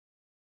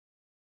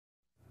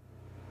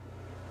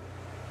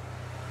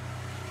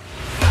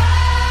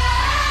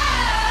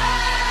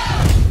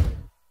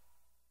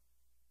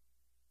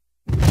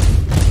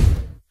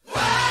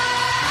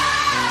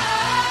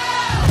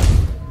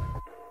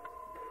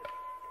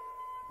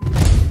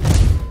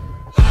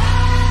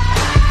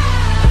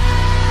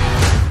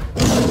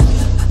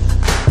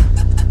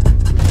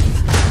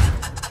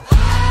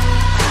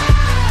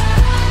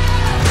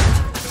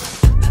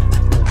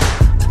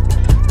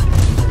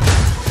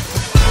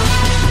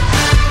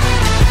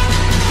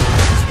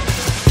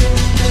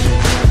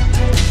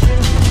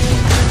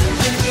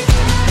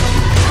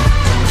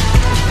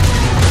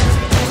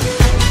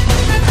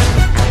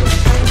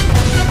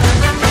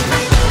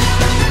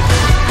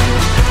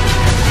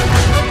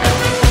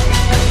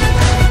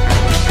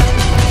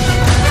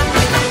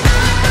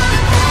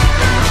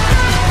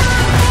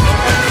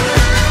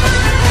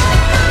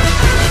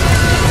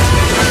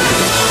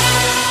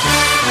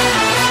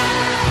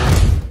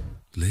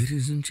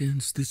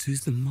Yes, this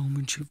is the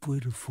moment you've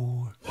waited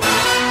for.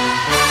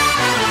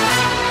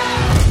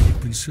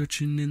 You've been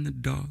searching in the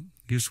dark,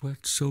 your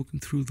sweat soaking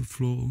through the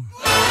floor.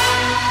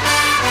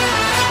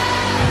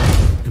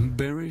 And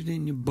buried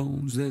in your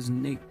bones, there's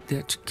an ache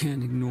that you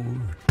can't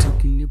ignore.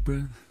 Taking your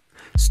breath,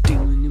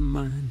 stealing your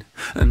mind,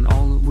 and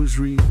all that was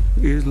real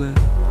is left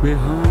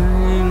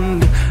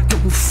behind.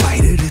 Don't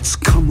fight it, it's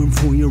coming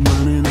for you,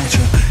 running at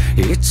you.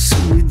 It's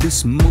only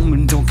this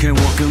moment, don't care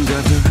what can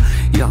gather.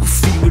 Your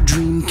fever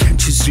dream,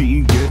 can't you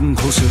see, getting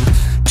closer?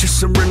 Just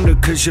surrender,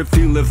 cause you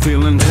feel the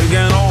feeling taking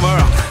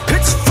over.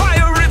 It's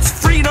fire, it's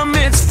freedom,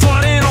 it's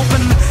flooding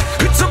open.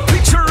 It's a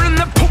picture in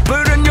the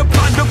pulpit and your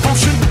blind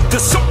devotion.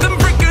 There's something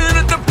breaking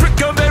at the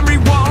brick of every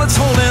wall, it's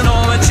holding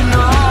all that you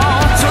know.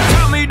 So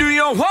tell me, do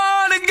you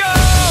wanna go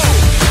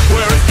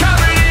where it's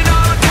covered in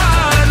all the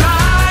colored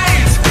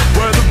lights,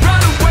 where the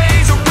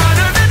runaways are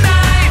running the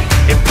night?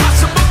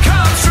 Impossible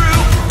comes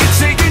true, it's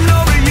taking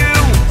over you.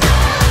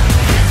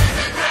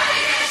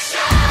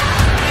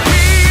 We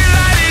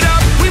light it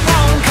up, we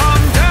won't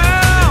come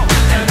down,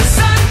 and the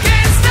sun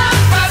can't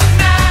stop us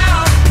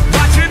now.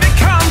 Watching it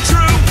come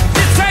true,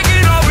 it's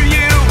taking over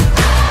you.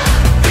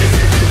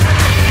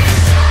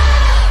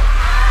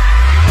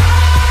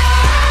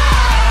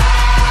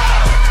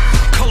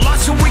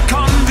 Colossal, we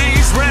come,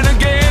 these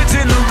renegades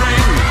in the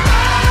ring,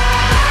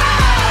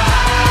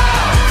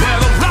 where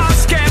the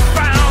lost get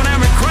found,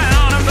 every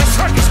crown of the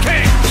circus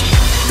king.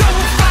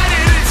 Don't fight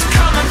it, it's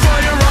coming for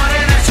you,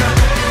 running at you.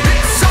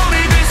 It's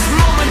only this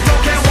moment,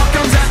 don't care what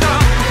comes after.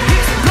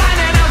 It's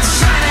blinding,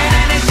 outshining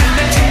anything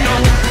that you know.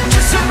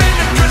 Just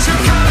surrender, cause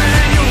you're coming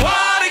and you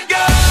wanna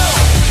go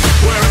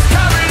where it's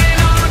covered in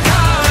all the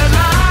colored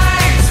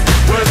lights,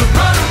 where the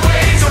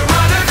runaways are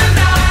running the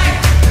night.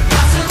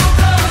 Impossible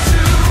comes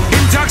true,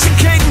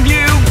 intoxicating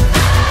you.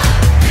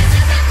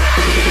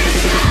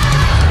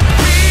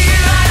 We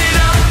light it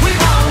up, we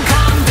won't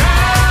come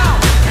down,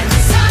 and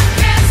the sun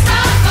can't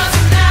stop us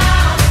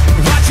now.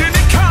 Watching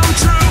it come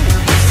true,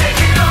 it's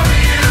taking over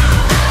you.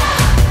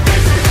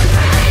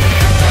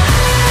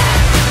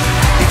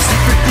 It's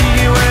everything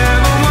you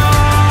ever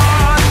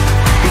want,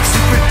 it's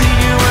everything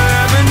you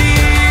ever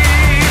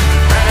need,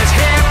 and it's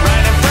here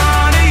right in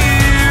front of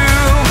you.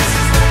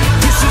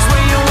 This is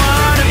where you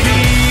wanna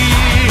be.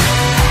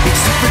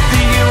 It's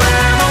everything you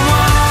ever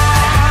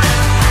want,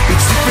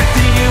 it's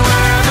everything you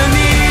ever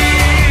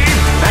need,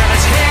 and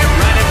it's here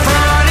right in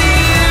front of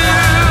you.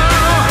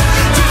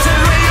 This is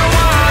where you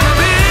wanna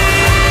be.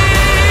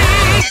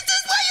 This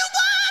is where you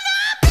wanna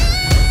be.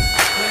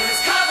 Where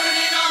it's covered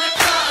in all the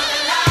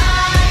colored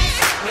lights,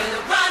 where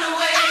the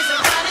runaways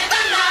are running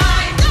the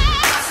night.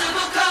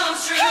 Impossible comes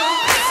true,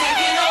 it's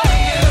taking over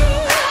you.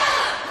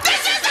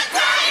 This is the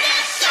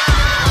greatest show.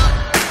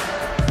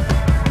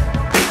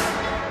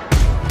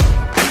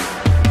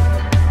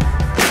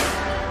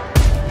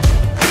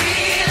 We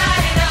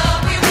light it up,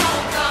 we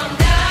won't come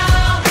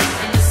down,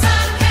 and the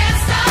sun can't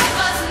stop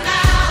us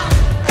now.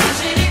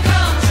 Watching it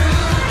come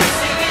true, it's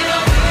taking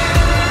over you.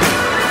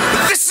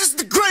 This is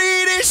the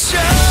greatest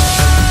show.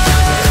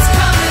 It's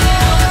coming in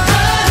all the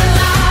colored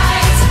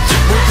lights,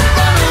 where the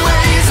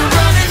runaways are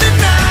running the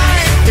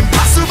night.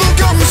 Impossible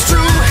comes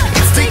true,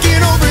 it's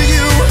taking over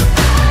you.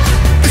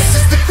 This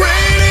is the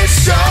greatest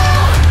show.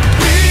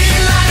 We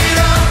light it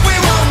up, we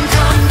won't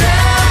come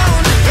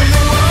down, and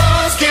the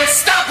walls can't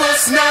stop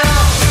us now.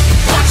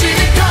 Watching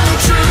it come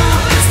true,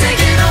 it's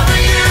taking over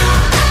you.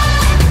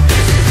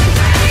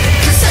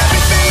 Cause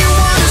everything you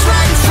want is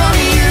right in front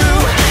of you,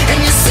 and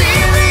you see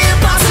the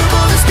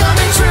impossible is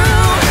coming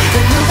true,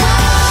 and the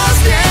walls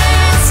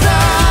can't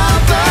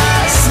stop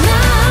us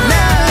now.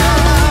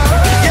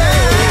 Yeah.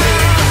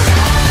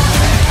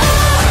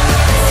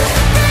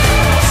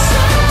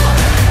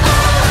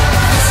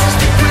 This is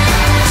the greatest show. This is the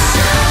greatest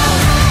show.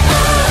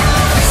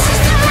 This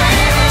is the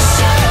greatest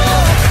show.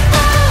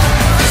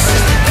 This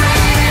is the greatest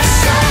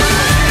show.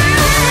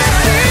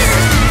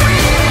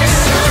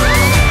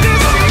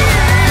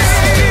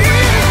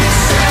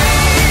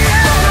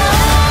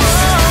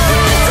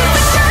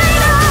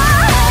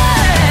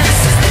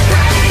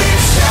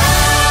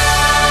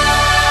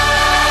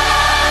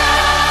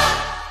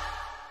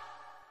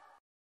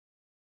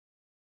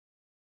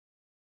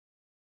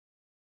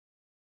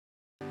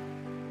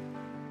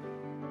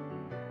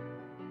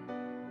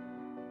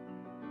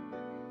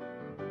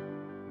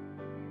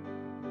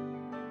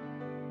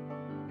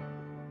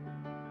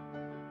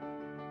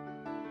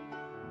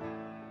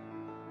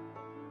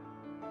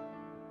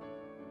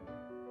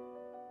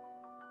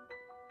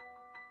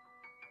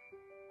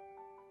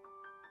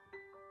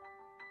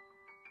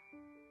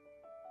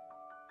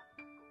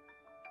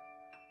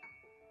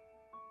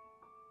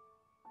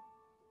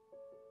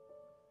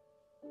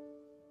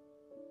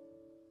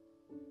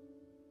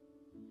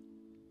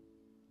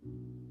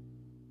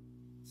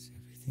 It's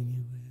everything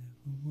you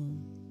ever want,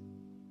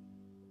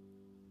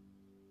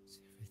 it's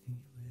everything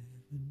you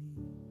ever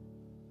need,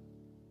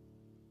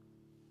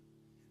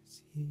 and it's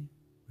here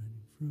right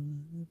in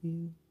front of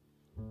you.